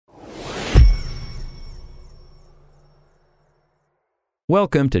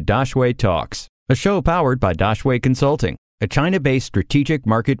Welcome to Daxue Talks, a show powered by Daxue Consulting, a China-based strategic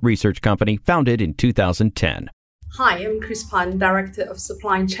market research company founded in 2010. Hi, I'm Chris Pan, Director of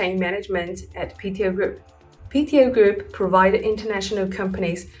Supply Chain Management at PTO Group. PTO Group provides international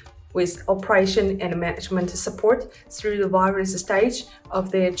companies with operation and management support through the various stages of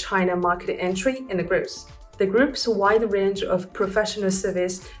their China market entry and growth. The group's wide range of professional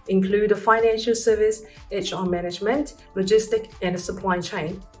service include financial service, HR management, logistics, and supply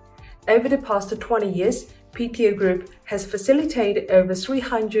chain. Over the past 20 years, PTO Group has facilitated over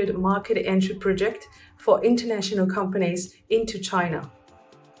 300 market entry projects for international companies into China.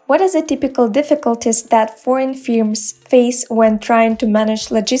 What are the typical difficulties that foreign firms face when trying to manage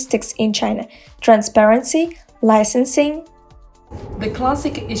logistics in China? Transparency, licensing? The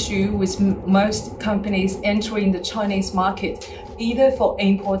classic issue with most companies entering the Chinese market, either for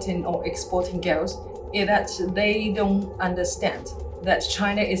importing or exporting goods, is that they don't understand that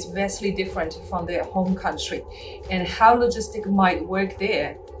China is vastly different from their home country and how logistics might work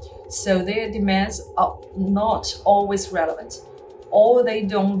there. So their demands are not always relevant, or they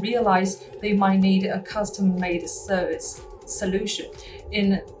don't realize they might need a custom-made service solution.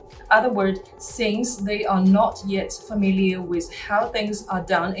 In other words, since they are not yet familiar with how things are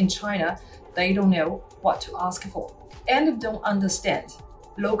done in China, they don't know what to ask for and don't understand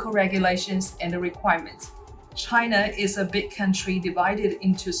local regulations and requirements. China is a big country divided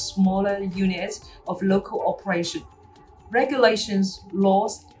into smaller units of local operation. Regulations,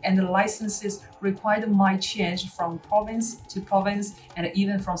 laws, and licenses required might change from province to province and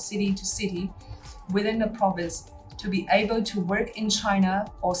even from city to city within the province. To be able to work in China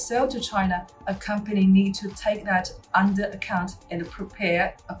or sell to China, a company needs to take that under account and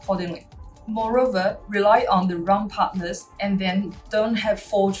prepare accordingly. Moreover, rely on the wrong partners and then don't have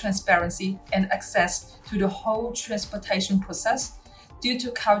full transparency and access to the whole transportation process due to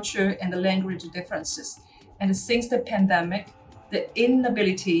culture and language differences. And since the pandemic, the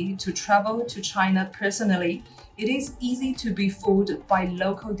inability to travel to China personally, it is easy to be fooled by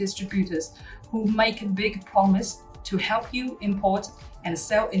local distributors who make a big promise to help you import and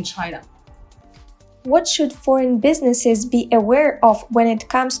sell in China. What should foreign businesses be aware of when it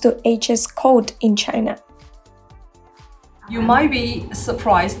comes to HS code in China? You might be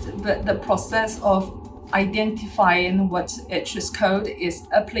surprised, but the process of identifying what HS code is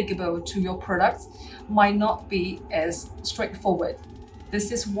applicable to your products might not be as straightforward.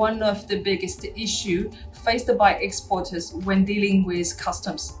 This is one of the biggest issues faced by exporters when dealing with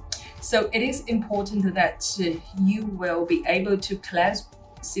customs. So it is important that you will be able to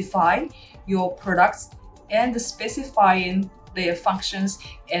classify your products and specifying their functions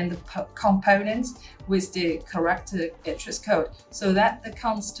and components with the correct HS code so that the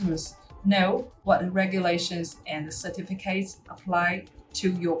customers know what regulations and certificates apply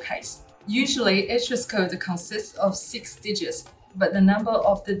to your case. Usually, HS code consists of 6 digits, but the number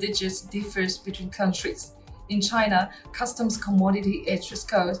of the digits differs between countries. In China, customs commodity HS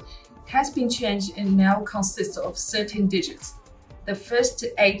code has been changed and now consists of 13 digits. The first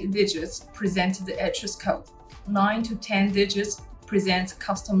 8 digits present the HS code. 9 to 10 digits present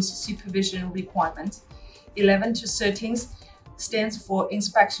customs supervision requirement. 11 to 13 stands for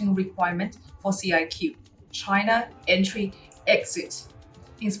inspection requirement for CIQ, China Entry Exit,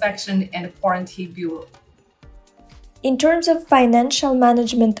 Inspection and Quarantine Bureau. In terms of financial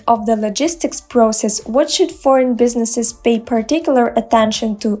management of the logistics process, what should foreign businesses pay particular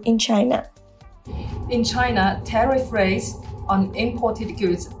attention to in China? In China, tariff rates on imported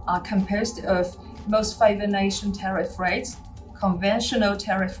goods are composed of most favored nation tariff rates, conventional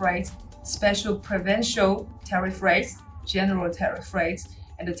tariff rates, special provincial tariff rates, general tariff rates,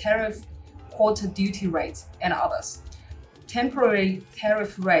 and the tariff quota duty rates, and others. Temporary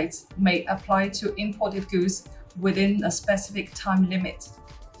tariff rates may apply to imported goods within a specific time limit.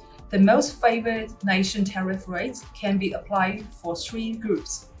 The most favored nation tariff rates can be applied for 3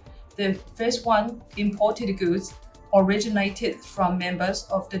 groups. The first one, imported goods originated from members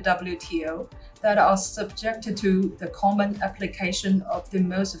of the WTO that are subjected to the common application of the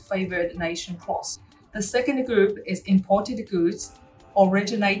most favored nation clause. The second group is imported goods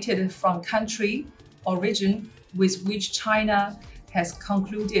originated from country origin with which China has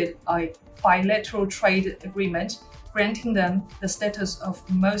concluded a bilateral trade agreement granting them the status of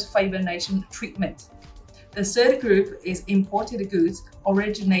most favored nation treatment. The third group is imported goods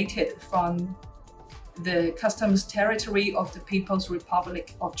originated from the customs territory of the People's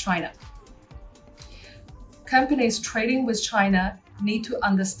Republic of China. Companies trading with China need to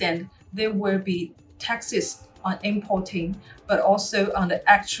understand there will be taxes on importing, but also on the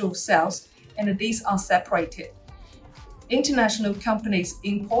actual sales, and these are separated. International companies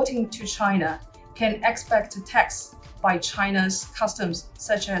importing to China can expect tax by China's customs,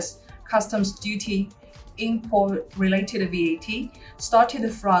 such as customs duty, import-related VAT, started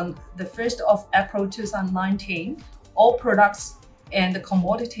from the 1st of April 2019. All products and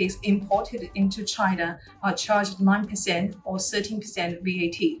commodities imported into China are charged 9% or 13%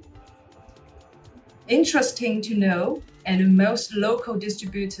 VAT. Interesting to know, and most local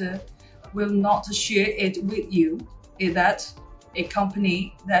distributors will not share it with you, is that a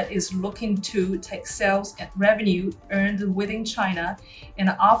company that is looking to take sales and revenue earned within China, and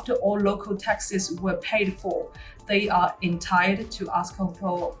after all local taxes were paid for, they are entitled to ask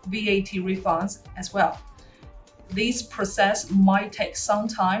for VAT refunds as well. This process might take some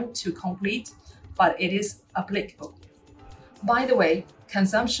time to complete, but it is applicable. By the way,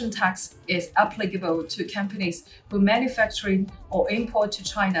 consumption tax is applicable to companies who manufacture or import to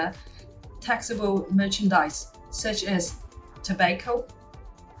China taxable merchandise such as tobacco,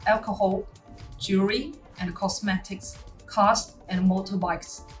 alcohol, jewelry and cosmetics, cars and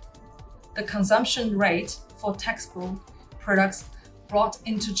motorbikes. The consumption rate for taxable products brought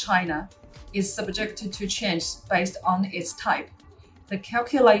into China is subject to change based on its type. The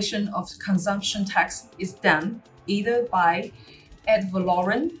calculation of consumption tax is done either by ad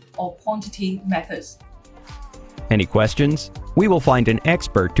valorem or quantity methods. Any questions? We will find an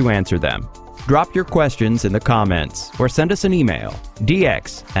expert to answer them. Drop your questions in the comments or send us an email,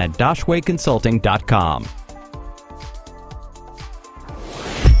 dx@dashwayconsulting.com.